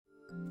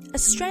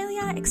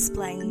Australia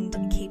Explained,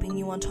 keeping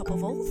you on top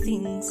of all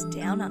things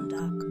down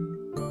under.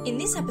 In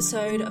this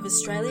episode of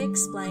Australia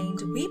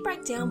Explained, we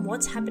break down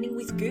what's happening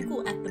with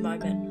Google at the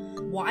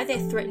moment, why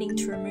they're threatening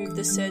to remove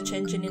the search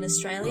engine in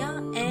Australia,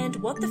 and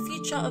what the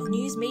future of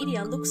news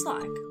media looks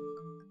like.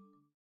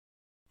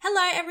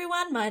 Hello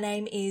everyone, my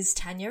name is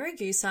Tanya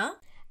Ragusa.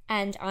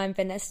 And I'm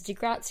Vanessa Di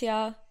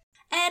Grazia.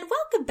 And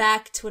welcome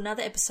back to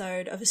another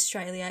episode of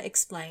Australia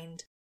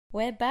Explained.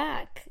 We're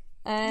back.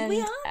 And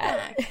we are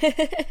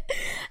back.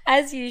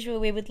 As usual,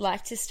 we would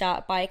like to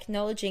start by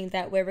acknowledging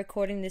that we're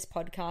recording this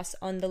podcast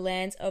on the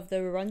lands of the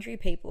Wurundjeri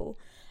people,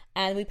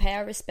 and we pay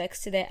our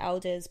respects to their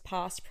elders,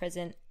 past,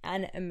 present,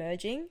 and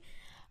emerging.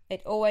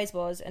 It always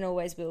was and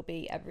always will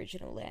be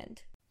Aboriginal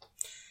land.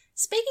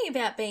 Speaking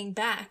about being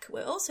back,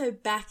 we're also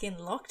back in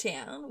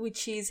lockdown,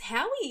 which is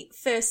how we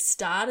first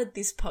started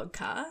this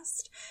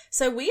podcast.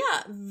 So we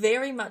are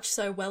very much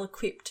so well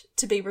equipped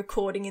to be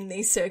recording in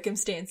these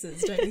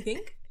circumstances, don't you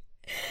think?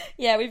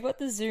 Yeah, we've got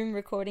the Zoom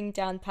recording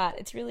down pat.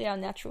 It's really our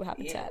natural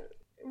habitat.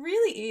 Yeah, it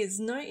really is.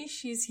 No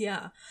issues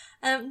here.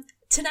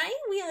 Today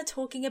we are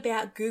talking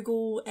about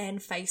Google and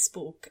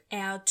Facebook,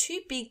 our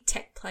two big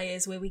tech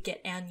players where we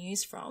get our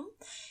news from.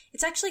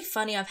 It's actually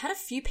funny. I've had a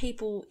few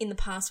people in the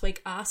past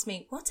week ask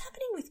me, what's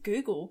happening with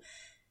Google?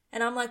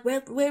 And I'm like,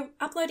 we're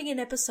uploading an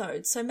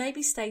episode, so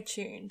maybe stay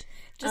tuned.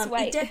 Just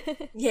wait.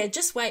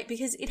 Just wait,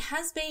 because it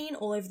has been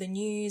all over the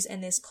news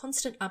and there's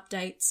constant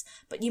updates,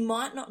 but you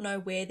might not know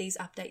where these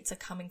updates are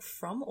coming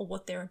from or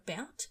what they're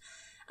about.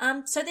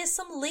 So there's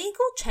some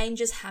legal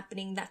changes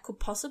happening that could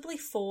possibly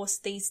force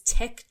these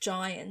tech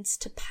giants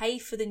to pay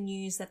for the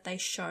news that they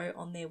show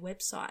on their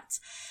websites.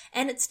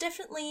 And it's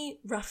definitely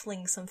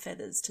ruffling some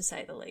feathers, to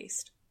say the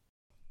least.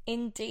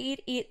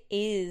 Indeed it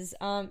is.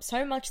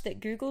 So much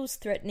that Google's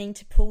threatening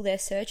to pull their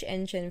search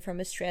engine from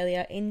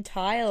Australia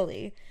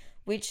entirely,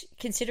 which,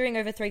 considering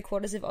over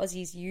 3/4 of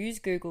Aussies use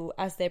Google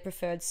as their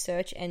preferred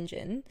search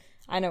engine,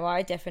 I know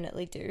I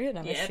definitely do, and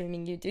I'm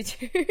assuming you do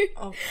too.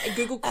 Oh,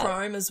 Google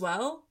Chrome as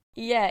well?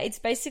 Yeah, it's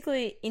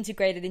basically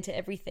integrated into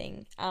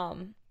everything.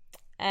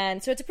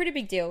 And so it's a pretty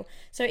big deal.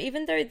 So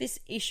even though this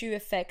issue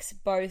affects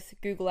both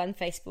Google and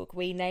Facebook,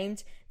 we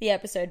named the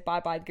episode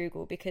Bye Bye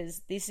Google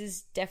because this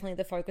is definitely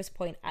the focus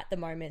point at the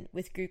moment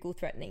with Google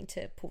threatening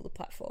to pull the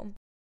platform.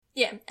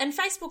 Yeah, and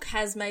Facebook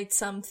has made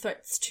some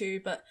threats too,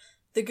 but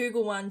the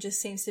Google one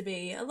just seems to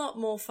be a lot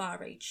more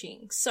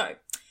far-reaching. So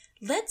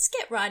let's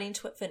get right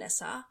into it,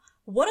 Vanessa.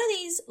 What are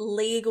these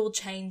legal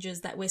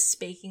changes that we're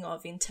speaking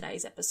of in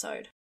today's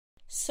episode?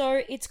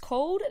 So it's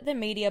called the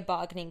Media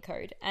Bargaining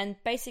Code, and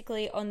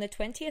basically on the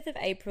 20th of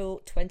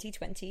April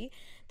 2020,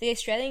 the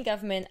Australian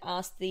government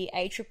asked the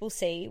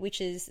ACCC, which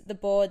is the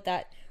board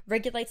that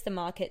regulates the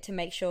market to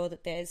make sure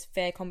that there's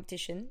fair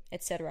competition,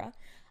 etc.,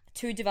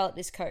 to develop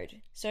this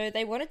code. So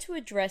they wanted to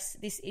address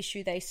this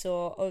issue they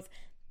saw of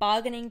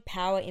bargaining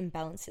power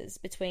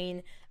imbalances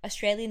between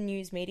Australian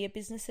news media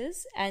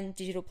businesses and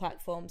digital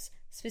platforms,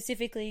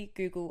 specifically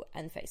Google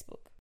and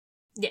Facebook.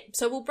 Yeah,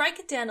 so we'll break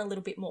it down a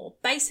little bit more.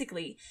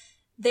 Basically,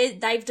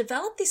 they've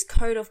developed this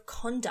code of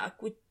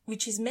conduct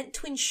which is meant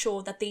to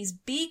ensure that these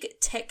big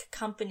tech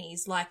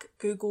companies like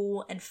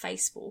Google and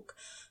Facebook,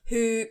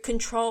 who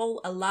control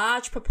a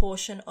large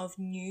proportion of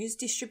news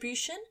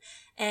distribution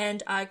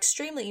and are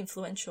extremely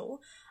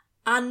influential,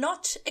 are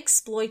not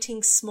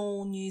exploiting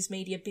small news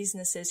media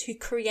businesses who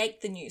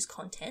create the news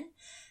content.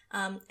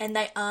 And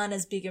they aren't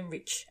as big and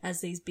rich as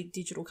these big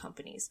digital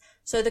companies.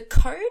 So the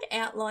code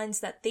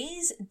outlines that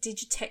these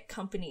digitech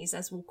companies,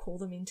 as we'll call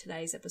them in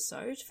today's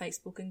episode,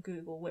 Facebook and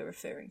Google we're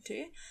referring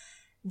to,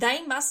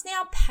 they must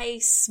now pay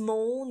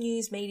small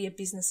news media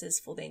businesses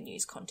for their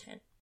news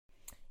content.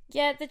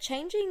 Yeah, the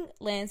changing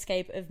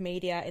landscape of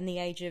media in the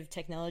age of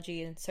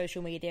technology and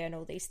social media and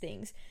all these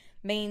things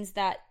means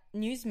that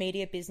news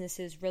media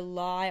businesses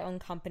rely on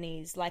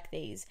companies like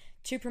these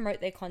to promote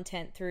their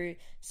content through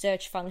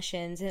search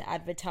functions and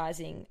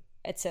advertising,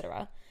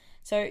 etc.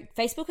 So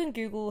Facebook and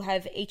Google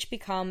have each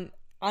become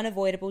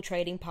unavoidable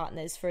trading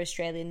partners for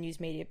Australian news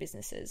media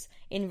businesses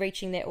in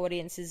reaching their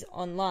audiences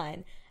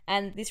online,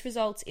 and this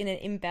results in an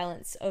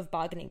imbalance of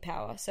bargaining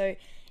power. So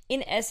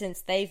in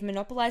essence, they've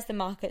monopolised the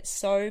market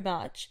so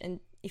much, and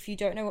if you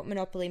don't know what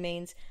monopoly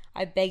means,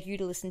 I beg you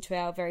to listen to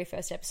our very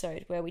first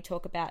episode where we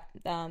talk about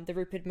the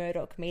Rupert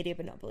Murdoch media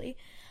monopoly.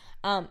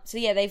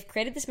 They've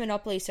created this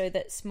monopoly so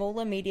that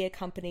smaller media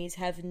companies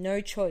have no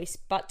choice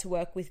but to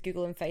work with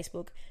Google and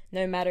Facebook,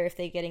 no matter if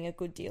they're getting a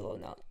good deal or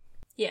not.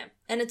 Yeah,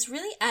 and it's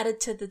really added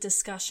to the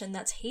discussion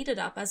that's heated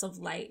up as of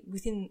late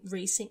within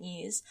recent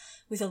years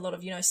with a lot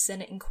of,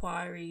 Senate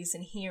inquiries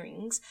and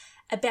hearings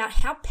about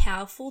how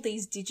powerful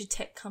these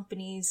digitech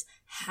companies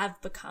have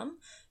become.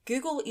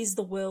 Google is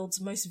the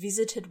world's most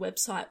visited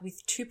website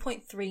with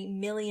 2.3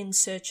 million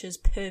searches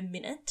per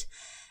minute.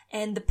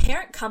 And the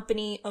parent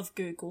company of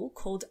Google,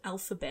 called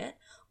Alphabet,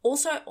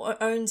 also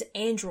owns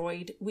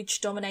Android,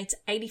 which dominates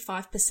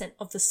 85%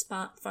 of the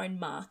smartphone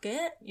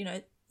market,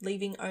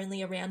 leaving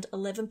only around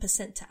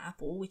 11% to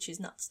Apple, which is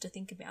nuts to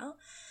think about.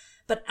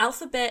 But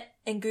Alphabet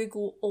and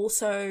Google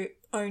also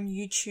own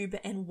YouTube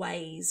and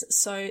Waze,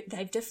 so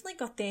they've definitely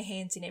got their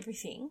hands in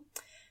everything.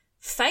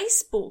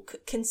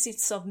 Facebook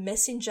consists of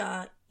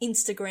Messenger,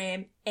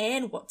 Instagram,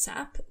 and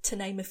WhatsApp, to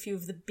name a few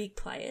of the big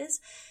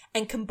players,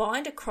 and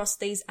combined across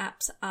these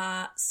apps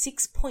are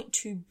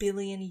 6.2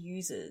 billion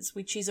users,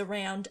 which is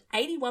around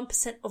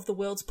 81% of the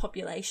world's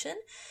population,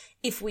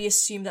 if we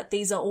assume that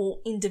these are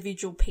all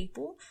individual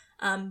people.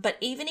 But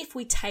even if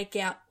we take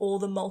out all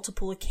the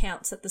multiple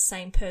accounts that the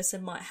same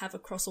person might have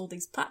across all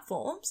these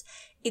platforms,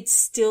 it's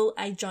still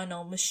a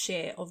ginormous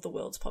share of the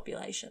world's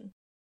population.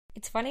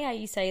 It's funny how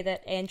you say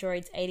that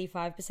Android's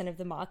 85% of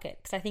the market,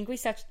 because I think we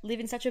live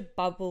in such a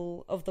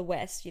bubble of the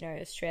West, you know,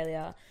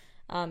 Australia,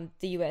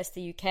 the US,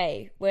 the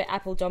UK, where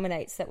Apple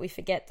dominates, that we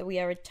forget that we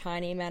are a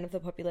tiny amount of the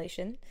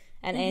population,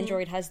 and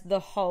Android has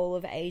the whole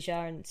of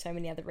Asia and so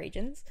many other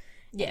regions.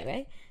 Yeah.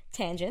 Anyway,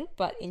 tangent,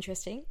 but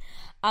interesting.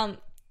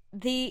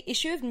 The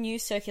issue of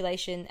news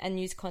circulation and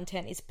news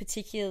content is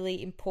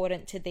particularly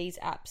important to these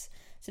apps.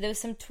 So there was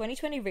some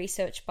 2020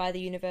 research by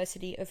the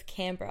University of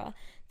Canberra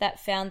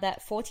that found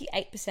that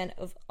 48%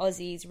 of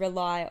Aussies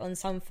rely on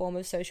some form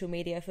of social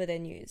media for their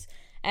news.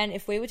 And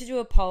if we were to do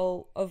a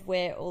poll of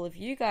where all of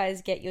you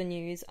guys get your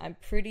news, I'm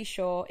pretty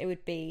sure it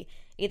would be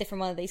either from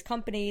one of these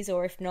companies,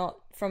 or if not,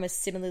 from a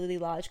similarly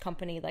large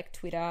company like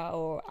Twitter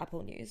or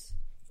Apple News.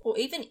 Or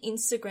even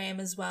Instagram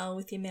as well,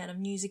 with the amount of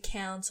news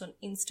accounts on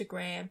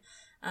Instagram.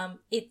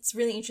 It's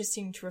really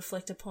interesting to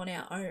reflect upon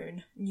our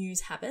own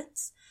news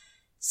habits.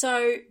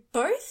 So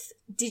both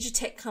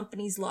digitech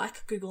companies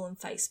like Google and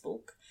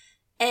Facebook,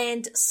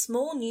 and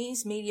small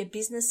news media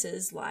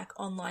businesses like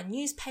online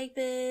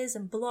newspapers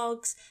and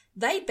blogs,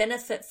 they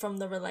benefit from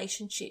the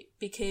relationship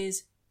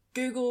because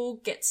Google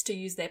gets to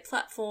use their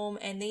platform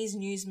and these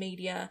news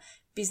media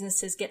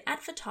businesses get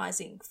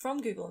advertising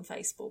from Google and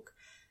Facebook.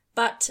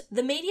 But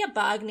the Media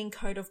Bargaining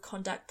Code of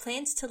Conduct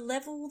plans to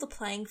level the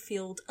playing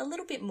field a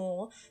little bit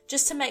more,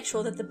 just to make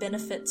sure that the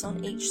benefits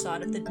on each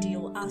side of the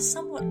deal are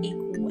somewhat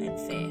equal and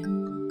fair.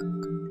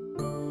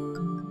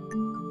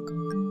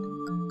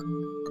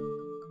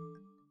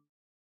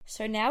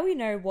 So now we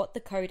know what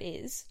the code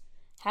is.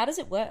 How does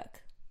it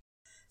work?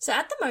 So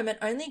at the moment,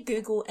 only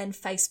Google and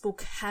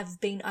Facebook have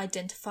been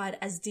identified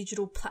as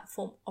digital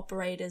platform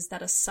operators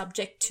that are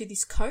subject to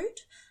this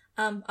code.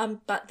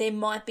 But there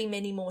might be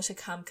many more to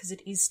come because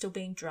it is still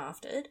being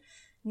drafted.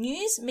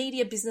 News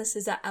media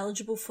businesses are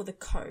eligible for the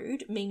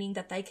code, meaning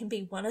that they can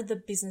be one of the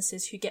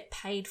businesses who get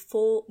paid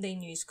for their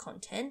news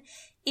content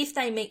if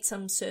they meet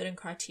some certain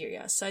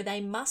criteria. So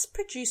they must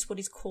produce what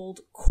is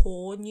called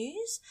core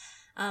news,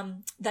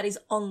 that is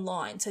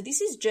online. So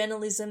this is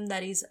journalism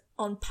that is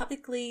on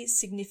publicly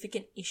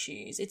significant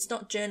issues. It's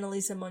not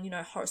journalism on,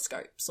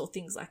 horoscopes or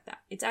things like that.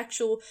 It's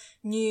actual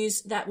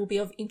news that will be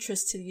of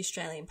interest to the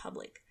Australian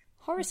public.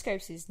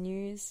 Horoscopes is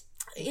news.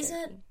 Is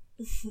it?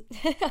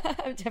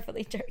 I'm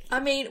definitely joking. I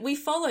mean, we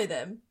follow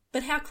them,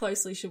 but how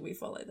closely should we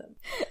follow them?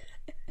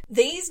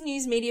 These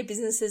news media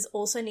businesses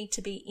also need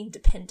to be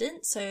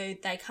independent, so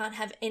they can't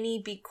have any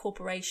big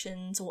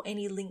corporations or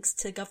any links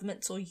to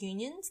governments or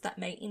unions that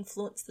may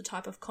influence the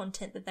type of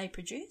content that they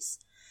produce.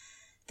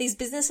 These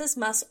businesses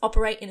must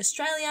operate in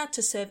Australia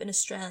to serve an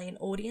Australian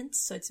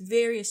audience, so it's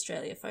very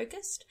Australia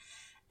focused.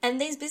 And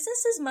these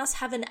businesses must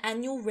have an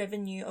annual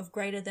revenue of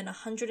greater than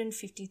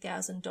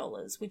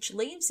 $150,000, which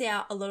leaves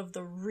out a lot of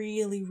the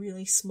really,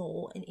 really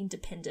small and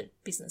independent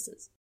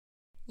businesses.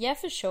 Yeah,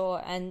 for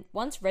sure. And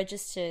once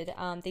registered,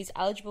 these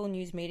eligible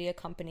news media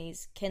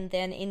companies can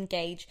then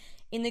engage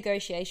in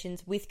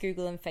negotiations with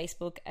Google and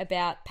Facebook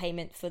about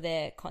payment for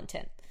their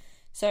content.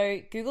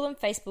 So Google and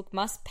Facebook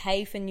must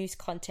pay for news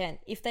content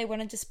if they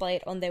want to display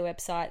it on their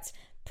websites,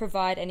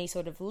 provide any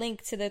sort of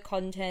link to the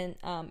content,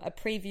 a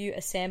preview,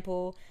 a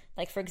sample.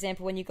 Like, for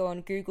example, when you go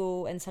on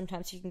Google, and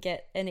sometimes you can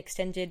get an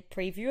extended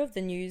preview of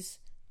the news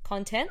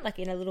content, like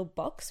in a little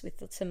box with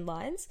some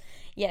lines.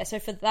 Yeah, so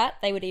for that,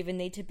 they would even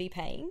need to be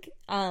paying.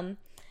 And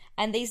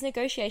these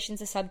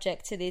negotiations are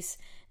subject to this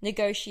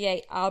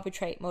negotiate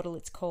arbitrate model,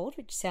 it's called,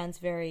 which sounds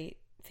very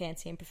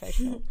fancy and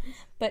professional,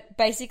 but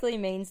basically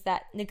means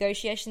that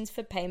negotiations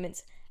for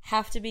payments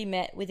have to be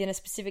met within a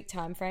specific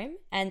time frame,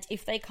 and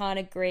if they can't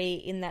agree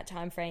in that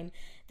time frame,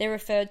 they're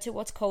referred to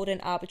what's called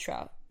an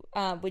arbiter,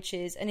 which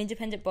is an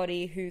independent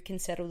body who can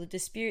settle the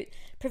dispute,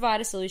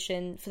 provide a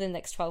solution for the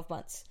next 12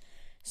 months.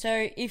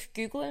 So if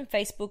Google and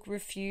Facebook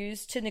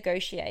refuse to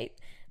negotiate,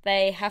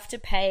 they have to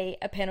pay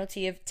a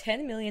penalty of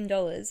 $10 million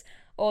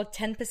or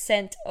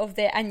 10% of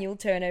their annual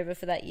turnover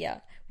for that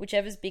year,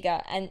 whichever's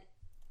bigger. And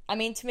I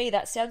mean, to me,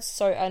 that sounds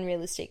so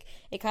unrealistic.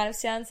 It kind of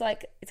sounds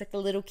like it's like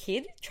the little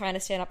kid trying to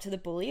stand up to the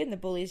bully, and the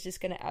bully is just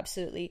going to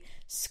absolutely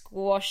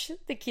squash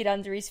the kid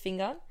under his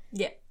finger.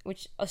 Yeah.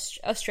 Which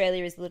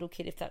Australia is the little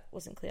kid, if that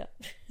wasn't clear.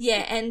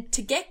 Yeah, and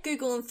to get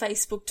Google and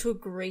Facebook to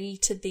agree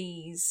to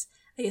these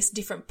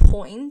different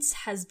points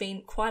has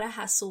been quite a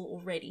hassle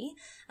already.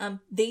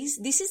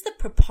 This is the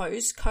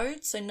proposed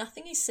code, so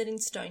nothing is set in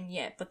stone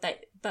yet,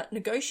 but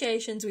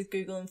negotiations with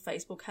Google and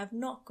Facebook have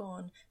not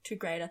gone too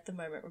great at the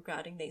moment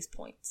regarding these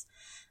points.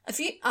 A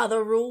few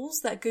other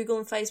rules that Google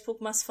and Facebook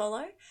must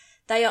follow.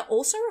 They are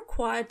also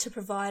required to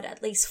provide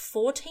at least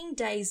 14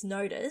 days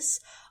notice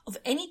of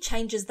any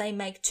changes they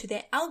make to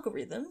their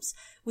algorithms,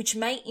 which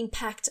may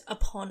impact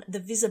upon the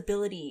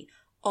visibility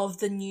of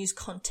the news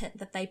content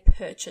that they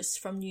purchase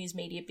from news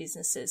media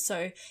businesses.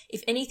 So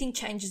if anything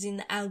changes in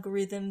the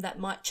algorithm that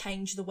might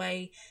change the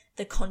way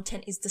the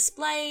content is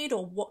displayed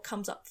or what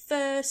comes up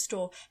first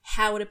or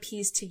how it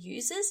appears to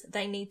users,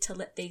 they need to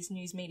let these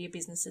news media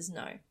businesses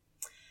know.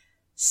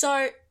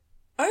 So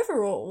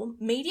overall,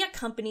 media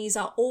companies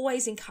are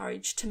always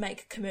encouraged to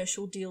make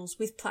commercial deals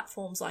with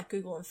platforms like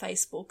Google and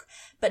Facebook,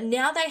 but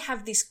now they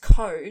have this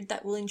code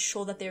that will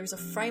ensure that there is a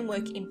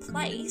framework in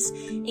place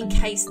in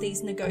case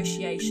these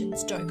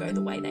negotiations don't go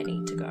the way they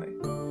need to go.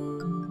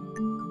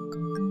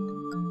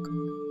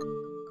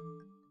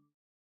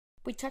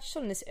 We touched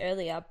on this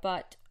earlier,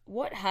 but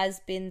what has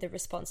been the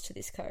response to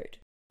this code?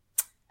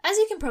 As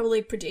you can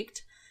probably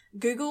predict,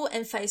 Google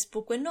and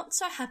Facebook were not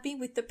so happy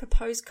with the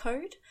proposed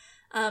code.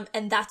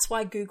 And that's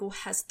why Google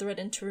has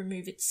threatened to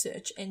remove its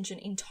search engine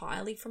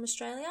entirely from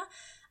Australia,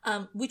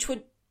 which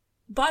would,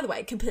 by the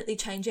way, completely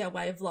change our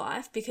way of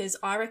life, because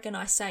I reckon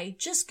I say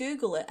just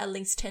Google it at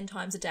least 10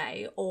 times a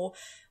day, or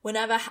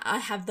whenever I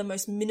have the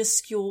most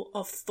minuscule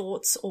of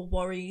thoughts or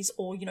worries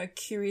or,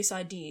 curious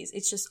ideas,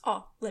 it's just,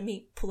 let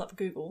me pull up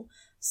Google.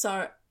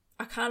 So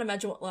I can't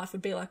imagine what life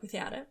would be like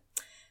without it.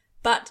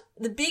 But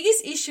the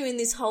biggest issue in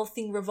this whole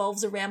thing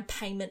revolves around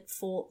payment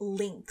for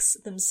links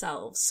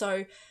themselves.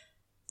 So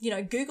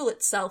Google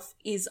itself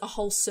is a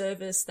whole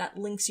service that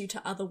links you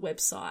to other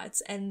websites,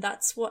 and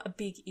that's what a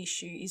big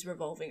issue is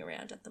revolving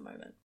around at the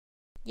moment.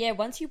 Yeah,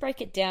 once you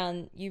break it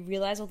down, you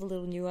realize all the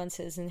little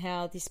nuances and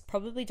how this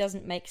probably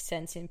doesn't make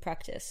sense in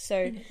practice.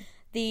 So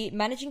the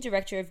managing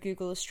director of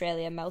Google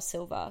Australia, Mel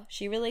Silver,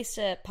 she released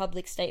a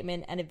public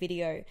statement and a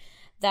video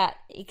that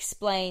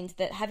explained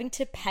that having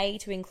to pay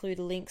to include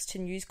links to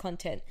news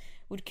content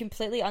would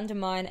completely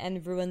undermine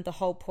and ruin the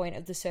whole point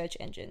of the search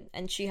engine.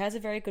 And she has a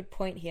very good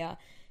point here,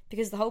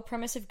 because the whole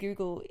premise of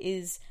Google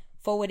is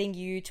forwarding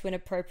you to an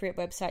appropriate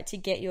website to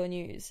get your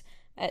news.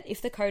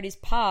 If the code is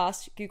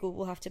passed, Google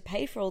will have to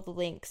pay for all the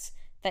links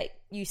that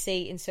you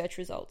see in search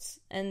results.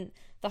 And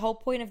the whole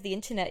point of the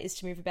internet is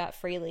to move about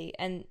freely,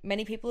 and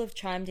many people have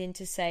chimed in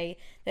to say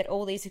that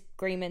all these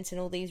agreements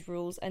and all these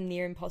rules are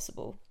near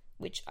impossible,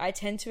 which I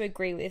tend to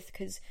agree with,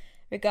 because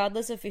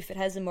regardless of if it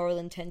has a moral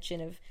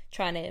intention of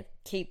trying to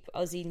keep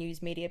Aussie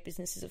news media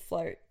businesses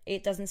afloat,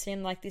 it doesn't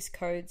seem like this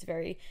code's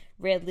very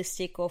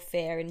realistic or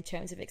fair in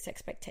terms of its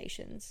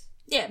expectations.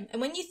 Yeah, and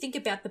when you think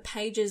about the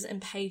pages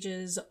and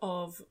pages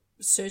of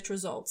search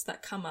results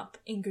that come up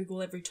in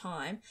Google every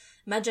time,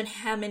 imagine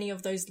how many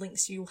of those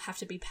links you'll have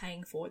to be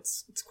paying for.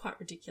 It's quite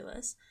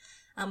ridiculous.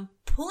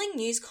 Pulling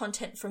news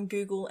content from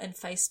Google and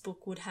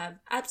Facebook would have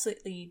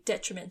absolutely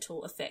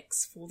detrimental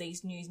effects for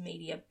these news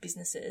media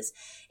businesses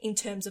in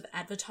terms of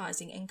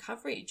advertising and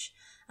coverage.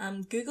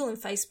 Google and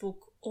Facebook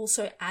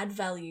also add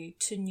value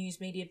to news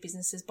media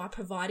businesses by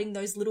providing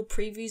those little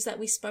previews that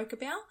we spoke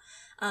about.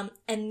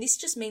 And this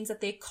just means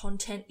that their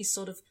content is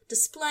sort of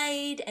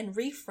displayed and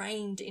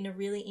reframed in a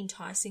really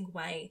enticing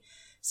way.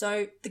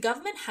 So the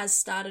government has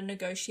started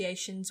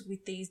negotiations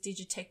with these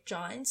digitech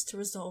giants to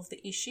resolve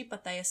the issue,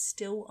 but they are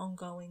still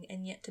ongoing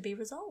and yet to be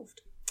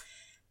resolved.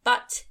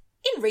 But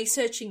in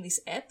researching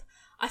this ep,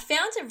 I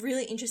found a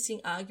really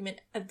interesting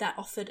argument that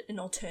offered an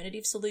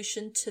alternative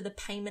solution to the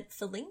payment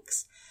for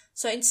links.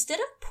 So instead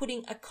of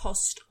putting a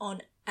cost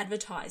on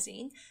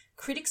advertising,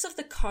 critics of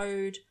the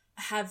code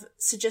have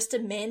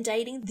suggested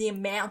mandating the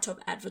amount of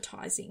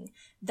advertising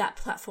that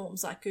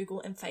platforms like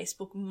Google and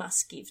Facebook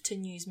must give to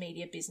news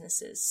media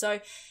businesses. So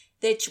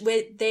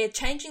they're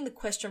changing the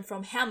question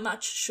from how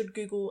much should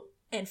Google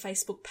and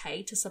Facebook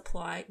pay to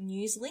supply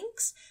news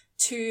links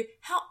to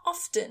how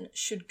often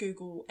should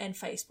Google and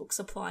Facebook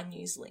supply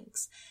news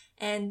links.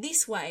 And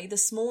this way, the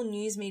small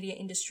news media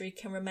industry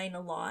can remain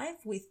alive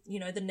with,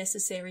 the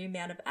necessary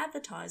amount of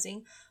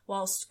advertising,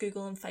 whilst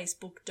Google and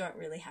Facebook don't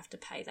really have to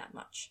pay that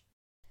much.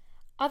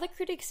 Other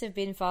critics have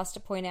been fast to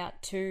point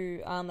out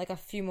too, a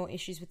few more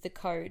issues with the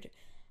code,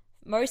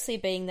 mostly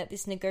being that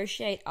this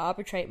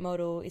negotiate-arbitrate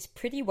model is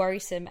pretty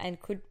worrisome and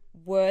could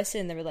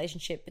worsen the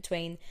relationship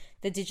between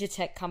the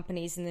digitech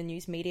companies and the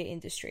news media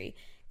industry,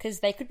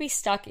 because they could be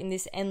stuck in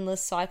this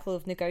endless cycle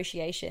of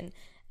negotiation,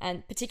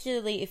 and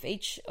particularly if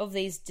each of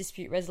these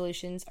dispute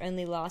resolutions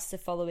only lasts the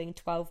following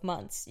 12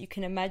 months, you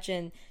can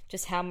imagine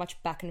just how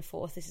much back and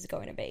forth this is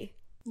going to be.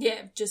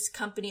 Yeah, just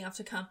company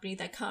after company,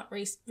 they can't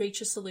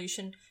reach a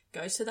solution,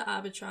 goes to the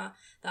arbiter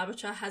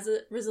has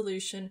a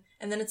resolution,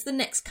 and then it's the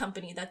next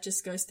company that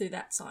just goes through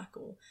that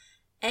cycle.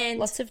 And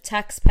lots of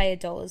taxpayer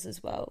dollars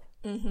as well.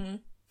 Mm-hmm.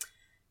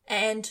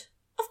 And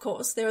of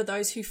course, there are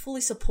those who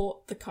fully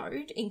support the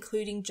code,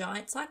 including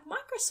giants like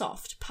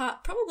Microsoft,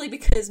 probably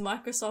because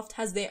Microsoft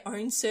has their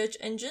own search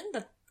engine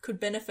that could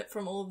benefit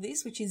from all of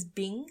this, which is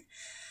Bing.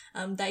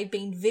 They've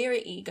been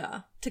very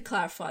eager to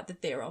clarify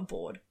that they're on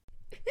board.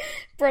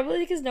 Probably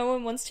because no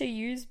one wants to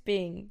use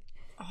Bing.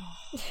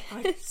 Oh,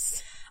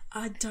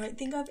 I don't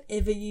think I've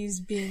ever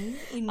used Bing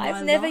in my life.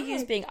 I've never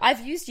used Bing.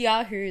 I've used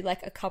Yahoo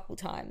like a couple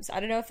times. I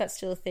don't know if that's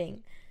still a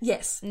thing.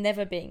 Yes.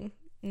 Never Bing.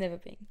 Never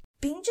Bing.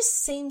 Bing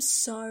just seems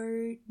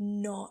so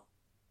not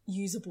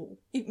usable.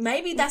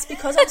 Maybe that's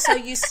because I'm so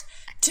used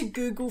to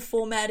Google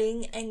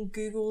formatting and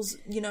Google's,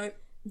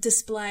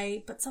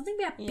 display, but something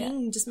about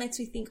Bing just makes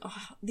me think,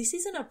 this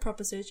isn't a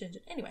proper search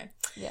engine. Anyway.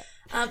 Yeah.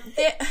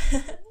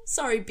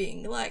 Sorry,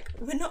 Bing. Like,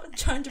 we're not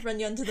trying to run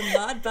you under the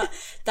mud, but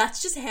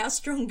that's just how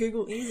strong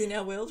Google is in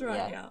our world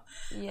right now.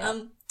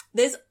 Yeah.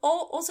 There's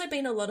also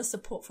been a lot of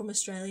support from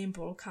Australian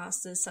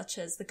broadcasters such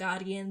as The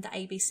Guardian, the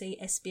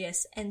ABC,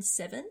 SBS and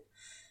Seven.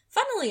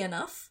 Funnily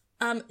enough,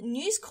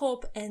 News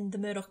Corp and the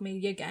Murdoch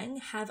Media Gang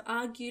have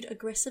argued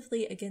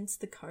aggressively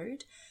against the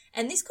code,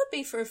 and this could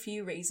be for a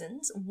few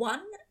reasons.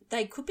 One,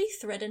 they could be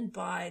threatened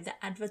by the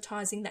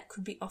advertising that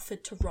could be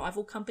offered to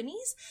rival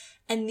companies,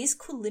 and this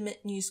could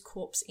limit News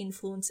Corp's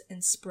influence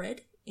and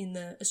spread in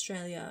the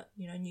Australia,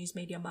 news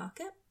media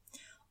market.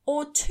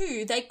 Or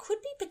two, they could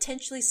be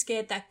potentially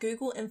scared that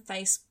Google and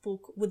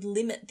Facebook would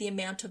limit the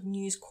amount of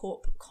News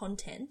Corp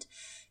content,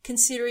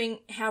 considering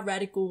how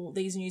radical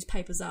these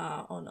newspapers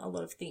are on a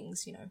lot of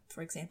things,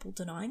 for example,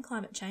 denying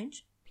climate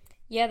change.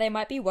 Yeah, they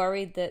might be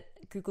worried that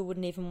Google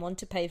wouldn't even want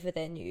to pay for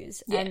their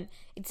news. Yeah. And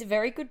it's a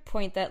very good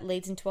point that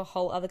leads into a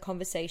whole other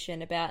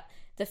conversation about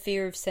the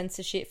fear of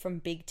censorship from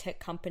big tech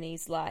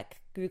companies like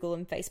Google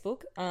and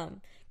Facebook.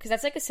 Because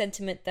that's like a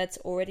sentiment that's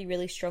already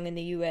really strong in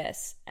the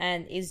US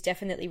and is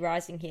definitely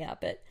rising here.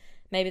 But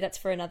maybe that's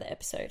for another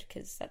episode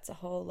because that's a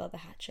whole other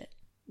hatchet.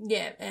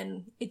 Yeah,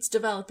 and it's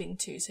developing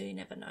too, so you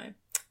never know.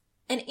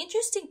 An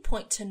interesting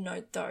point to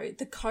note, though,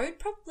 the code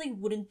probably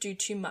wouldn't do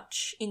too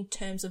much in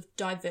terms of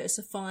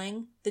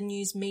diversifying the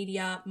news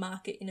media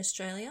market in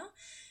Australia,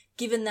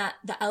 given that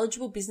the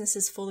eligible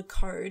businesses for the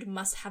code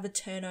must have a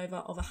turnover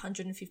of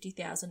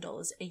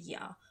 $150,000 a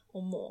year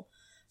or more.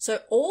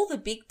 So all the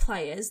big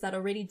players that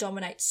already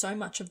dominate so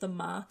much of the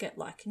market,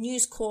 like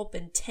News Corp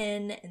and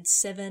 10 and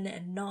 7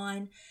 and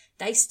 9,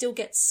 they still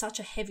get such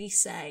a heavy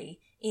say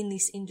in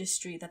this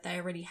industry that they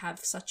already have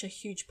such a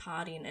huge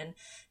part in. And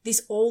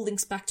this all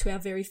links back to our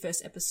very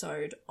first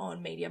episode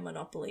on media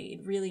monopoly.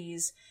 It really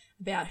is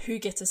about who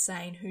gets a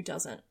say and who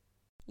doesn't.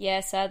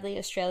 Yeah, sadly,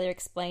 Australia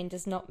Explained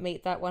does not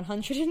meet that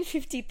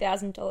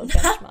 $150,000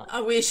 benchmark.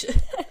 I wish.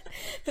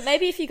 But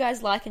maybe if you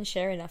guys like and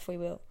share enough, we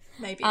will.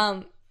 Maybe.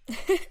 And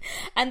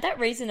that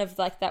reason of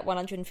like that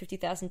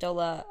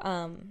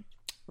 $150,000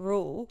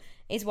 rule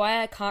is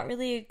why I can't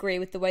really agree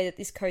with the way that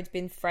this code's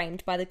been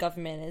framed by the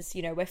government as,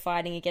 we're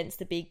fighting against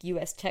the big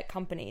US tech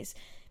companies.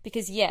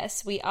 Because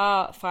yes, we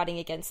are fighting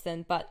against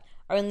them, but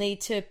only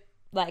to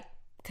like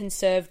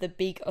conserve the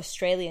big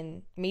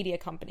Australian media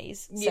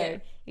companies. Yeah.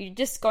 So you're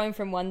just going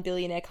from one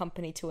billionaire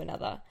company to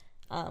another.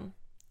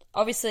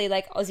 Obviously,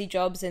 like Aussie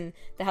jobs and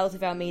the health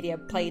of our media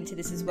play into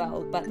this as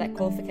well, but that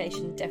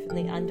qualification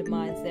definitely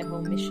undermines their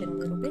whole mission a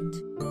little bit.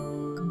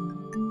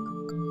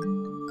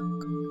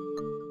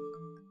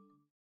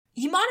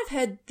 You might have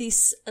heard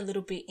this a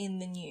little bit in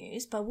the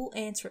news, but we'll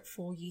answer it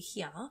for you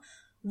here.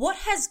 What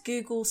has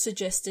Google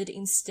suggested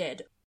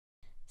instead?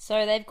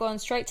 So they've gone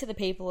straight to the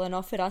people and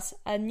offered us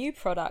a new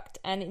product,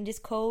 and it is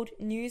called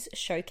News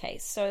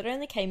Showcase. So it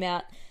only came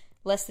out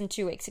less than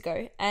 2 weeks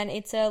ago, and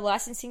it's a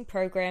licensing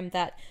program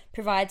that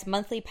provides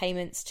monthly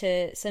payments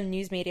to some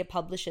news media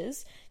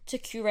publishers to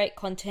curate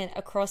content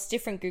across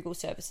different Google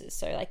services,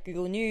 so like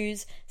Google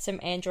News, some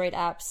Android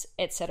apps,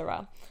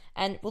 etc.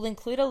 And we'll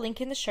include a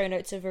link in the show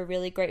notes of a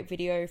really great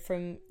video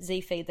from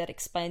ZFeed that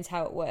explains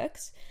how it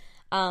works.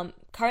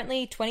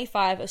 Currently,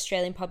 25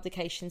 Australian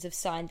publications have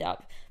signed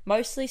up,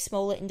 mostly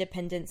smaller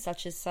independents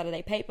such as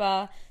Saturday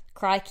Paper,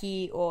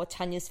 Crikey, or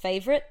Tanya's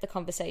favourite, The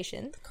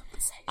Conversation.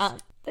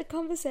 The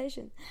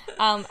Conversation.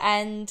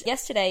 And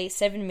yesterday,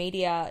 Seven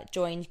Media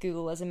joined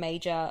Google as a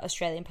major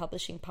Australian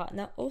publishing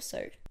partner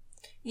also.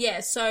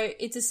 Yeah, so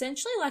it's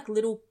essentially like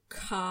little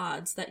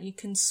cards that you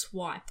can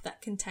swipe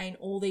that contain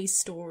all these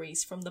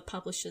stories from the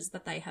publishers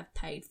that they have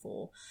paid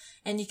for.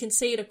 And you can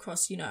see it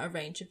across, a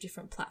range of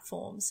different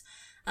platforms.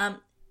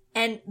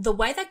 And the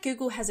way that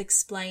Google has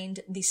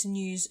explained this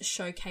News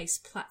Showcase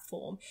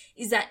platform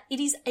is that it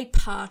is a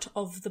part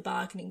of the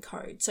bargaining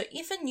code. So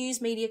if a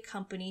news media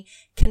company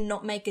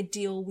cannot make a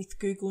deal with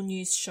Google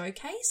News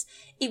Showcase,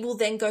 it will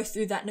then go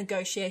through that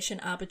negotiation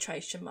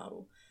arbitration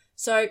model.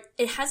 So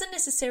it hasn't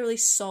necessarily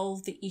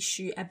solved the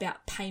issue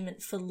about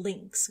payment for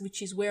links,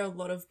 which is where a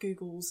lot of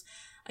Google's,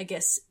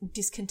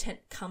 discontent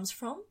comes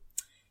from.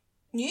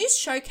 News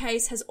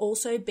Showcase has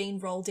also been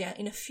rolled out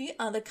in a few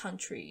other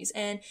countries,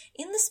 and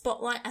in the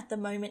spotlight at the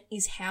moment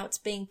is how it's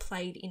being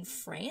played in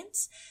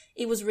France.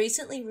 It was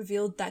recently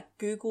revealed that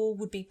Google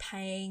would be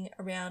paying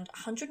around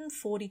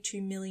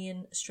 142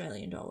 million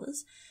Australian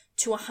dollars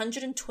to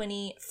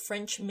 120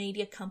 French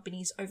media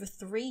companies over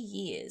 3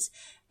 years,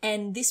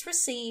 and this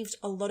received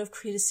a lot of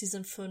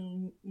criticism for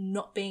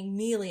not being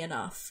nearly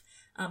enough.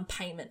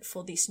 payment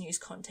for this news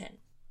content.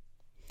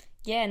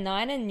 Yeah,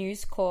 Nine and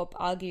News Corp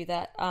argue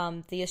that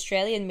the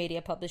Australian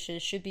media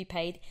publishers should be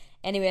paid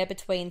anywhere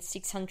between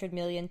 $600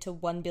 million to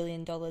 $1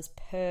 billion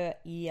per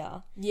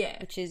year. Yeah.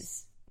 Which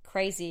is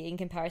crazy in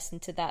comparison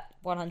to that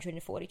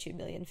 142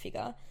 million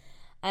figure.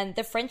 And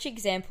the French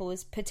example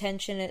is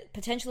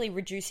potentially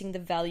reducing the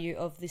value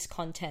of this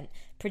content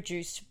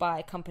produced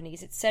by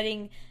companies. It's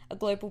setting a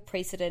global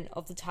precedent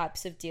of the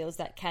types of deals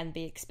that can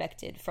be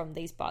expected from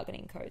these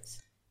bargaining codes.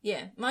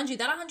 Yeah, mind you,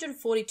 that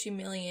 142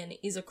 million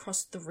is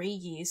across 3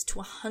 years to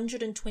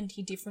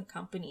 120 different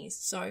companies.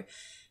 So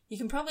you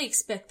can probably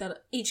expect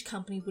that each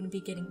company wouldn't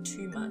be getting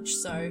too much.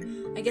 So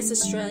I guess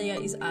Australia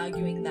is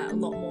arguing that a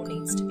lot more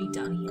needs to be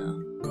done here.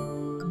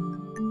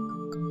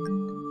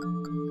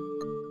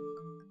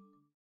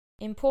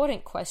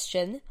 Important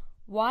question.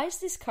 Why is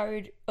this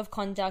code of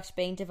conduct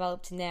being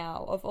developed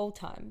now of all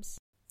times?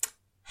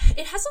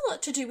 It has a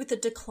lot to do with the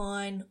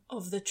decline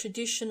of the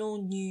traditional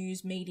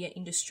news media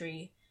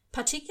industry,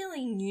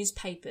 particularly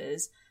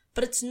newspapers,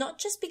 but it's not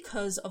just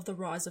because of the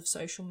rise of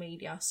social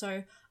media.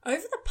 So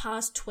over the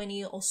past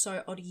 20 or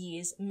so odd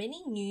years,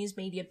 many news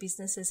media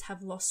businesses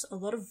have lost a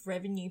lot of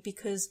revenue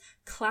because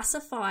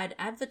classified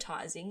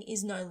advertising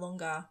is no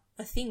longer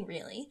a thing,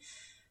 really.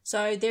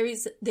 So there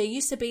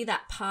used to be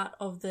that part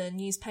of the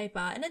newspaper,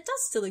 and it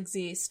does still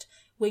exist,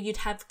 where you'd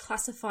have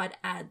classified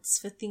ads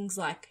for things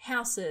like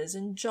houses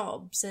and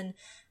jobs and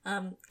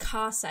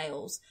car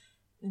sales.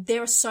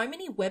 There are so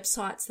many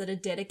websites that are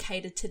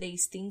dedicated to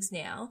these things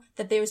now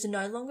that there is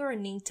no longer a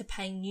need to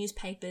pay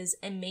newspapers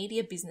and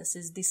media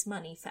businesses this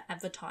money for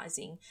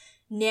advertising.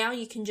 Now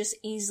you can just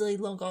easily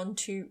log on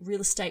to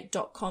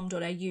realestate.com.au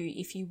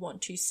if you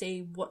want to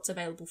see what's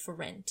available for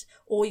rent,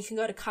 or you can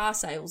go to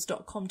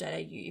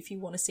carsales.com.au if you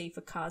want to see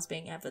for cars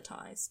being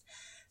advertised.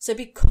 So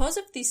because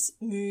of this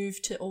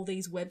move to all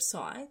these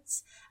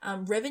websites,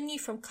 revenue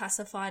from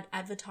classified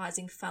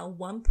advertising fell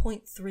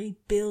 $1.3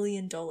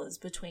 billion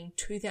between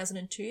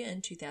 2002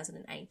 and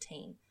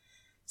 2018.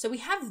 So we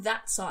have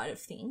that side of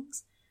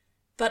things.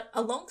 But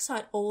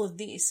alongside all of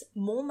this,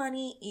 more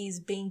money is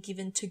being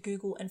given to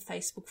Google and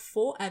Facebook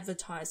for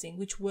advertising,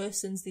 which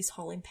worsens this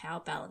whole power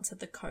balance that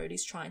the code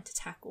is trying to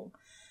tackle.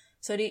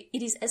 So it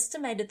is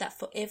estimated that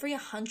for every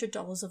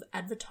 $100 of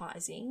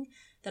advertising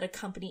that a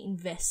company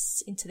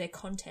invests into their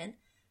content,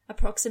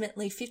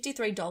 approximately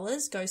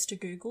 $53 goes to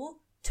Google,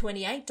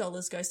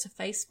 $28 goes to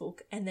Facebook,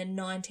 and then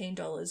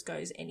 $19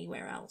 goes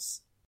anywhere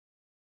else.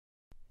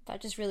 That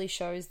just really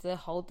shows the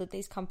hold that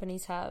these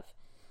companies have.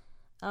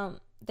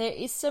 There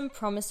is some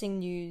promising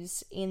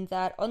news in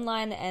that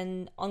online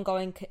and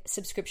ongoing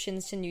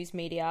subscriptions to news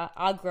media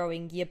are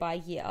growing year by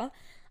year.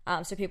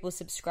 So people are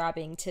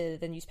subscribing to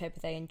the newspaper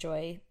they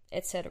enjoy,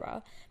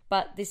 etc.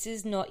 But this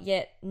is not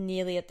yet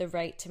nearly at the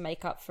rate to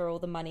make up for all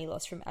the money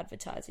lost from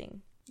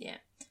advertising. Yeah.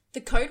 The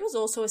code was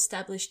also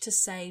established to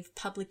save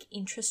public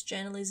interest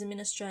journalism in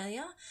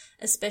Australia,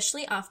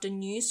 especially after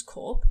News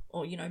Corp,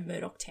 or,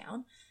 Murdoch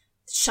Town,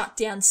 shut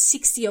down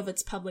 60 of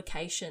its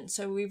publications.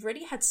 So we've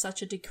already had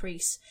such a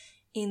decrease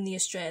in the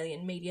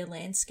Australian media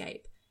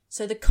landscape.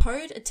 So the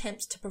code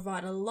attempts to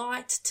provide a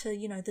light to,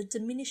 the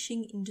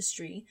diminishing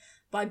industry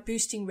by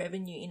boosting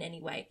revenue in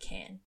any way it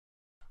can.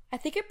 I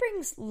think it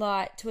brings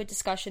light to a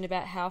discussion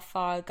about how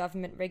far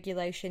government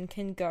regulation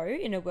can go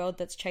in a world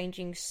that's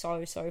changing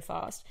so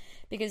fast.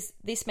 Because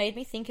this made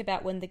me think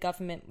about when the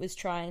government was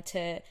trying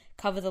to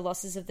cover the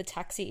losses of the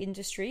taxi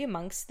industry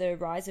amongst the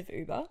rise of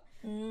Uber.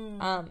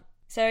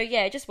 So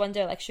yeah, I just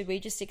wonder, should we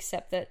just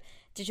accept that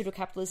digital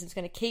capitalism is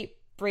going to keep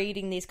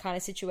breeding these kind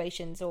of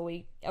situations, or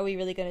are we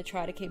really going to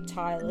try to keep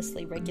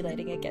tirelessly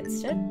regulating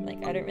against it?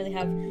 I don't really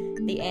have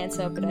the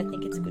answer, but I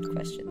think it's a good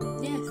question.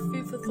 Yeah,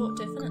 food for thought,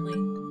 definitely.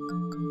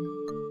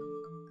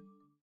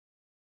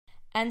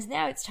 And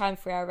now it's time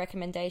for our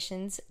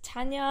recommendations.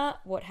 Tanya,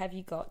 what have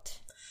you got?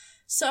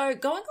 So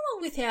going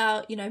along with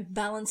our,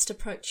 balanced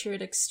approach here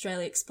at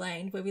Australia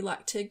Explained, where we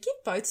like to give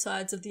both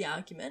sides of the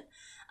argument,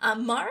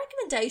 my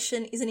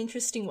recommendation is an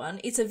interesting one.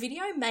 It's a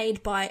video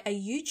made by a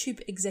YouTube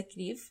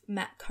executive,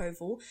 Matt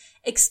Koval,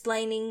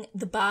 explaining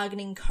the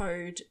bargaining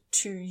code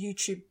to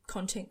YouTube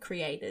content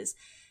creators.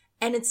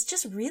 And it's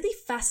just really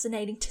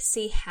fascinating to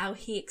see how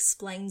he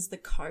explains the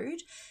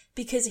code,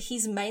 because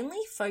he's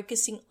mainly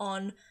focusing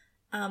on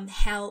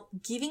how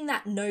giving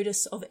that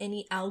notice of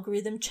any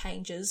algorithm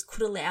changes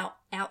could allow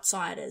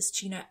outsiders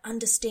to,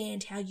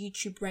 understand how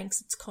YouTube ranks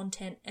its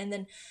content, and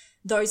then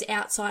those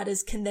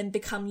outsiders can then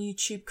become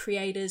YouTube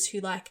creators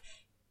who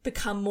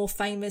become more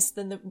famous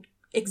than the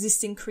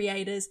existing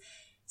creators.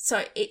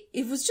 So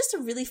it was just a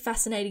really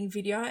fascinating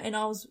video, and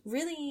I was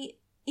really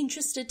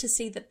interested to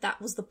see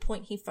that was the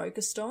point he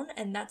focused on,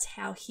 and that's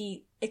how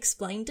he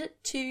explained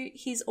it to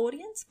his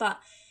audience. But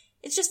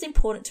it's just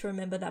important to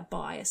remember that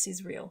bias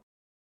is real.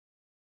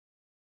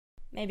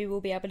 Maybe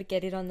we'll be able to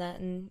get it on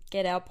that and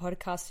get our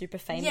podcast super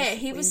famous. Yeah,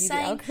 he was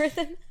saying,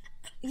 algorithm.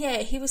 Yeah,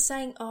 he was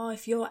saying,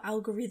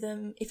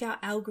 if our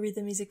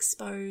algorithm is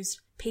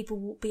exposed, people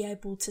will be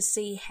able to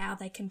see how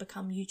they can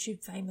become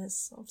YouTube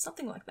famous, or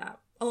something like that,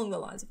 along the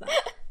lines of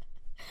that.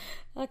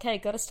 Okay,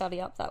 got to study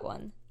up that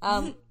one.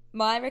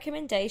 My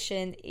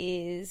recommendation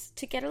is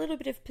to get a little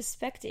bit of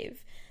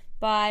perspective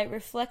by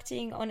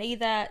reflecting on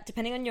either,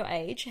 depending on your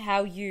age,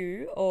 how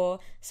you or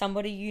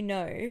somebody you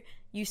know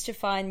used to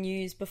find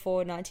news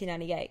before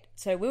 1998.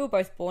 So we were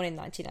both born in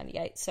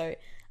 1998, so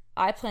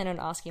I plan on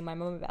asking my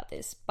mum about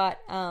this. But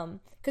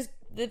because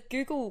the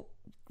Google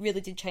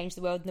really did change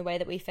the world in the way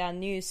that we found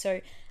news.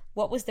 So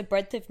what was the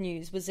breadth of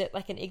news? Was it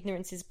like an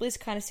ignorance is bliss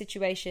kind of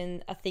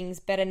situation? Are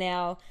things better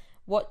now?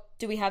 What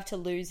do we have to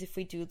lose if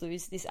we do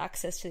lose this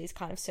access to these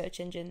kind of search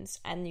engines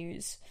and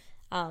news?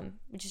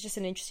 Which is just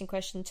an interesting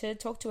question to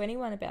talk to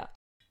anyone about.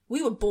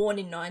 We were born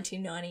in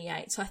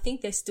 1998, so I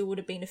think there still would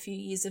have been a few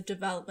years of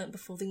development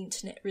before the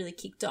internet really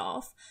kicked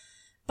off.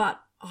 But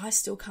I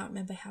still can't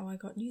remember how I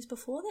got news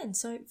before then,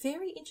 so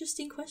very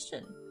interesting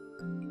question.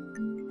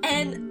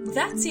 And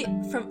that's it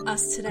from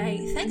us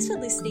today. Thanks for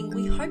listening.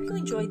 We hope you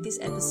enjoyed this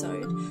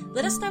episode.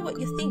 Let us know what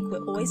you think.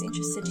 We're always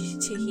interested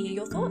to hear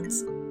your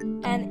thoughts.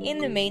 And in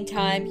the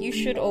meantime, you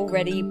should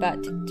already,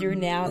 but do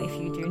now if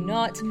you do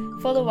not,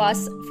 follow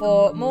us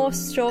for more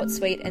short,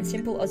 sweet and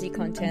simple Aussie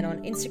content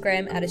on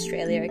Instagram at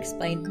Australia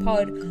Explained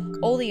Pod.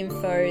 All the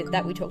info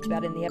that we talked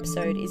about in the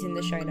episode is in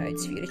the show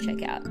notes for you to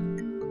check out.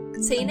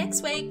 See you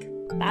next week.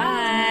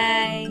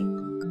 Bye.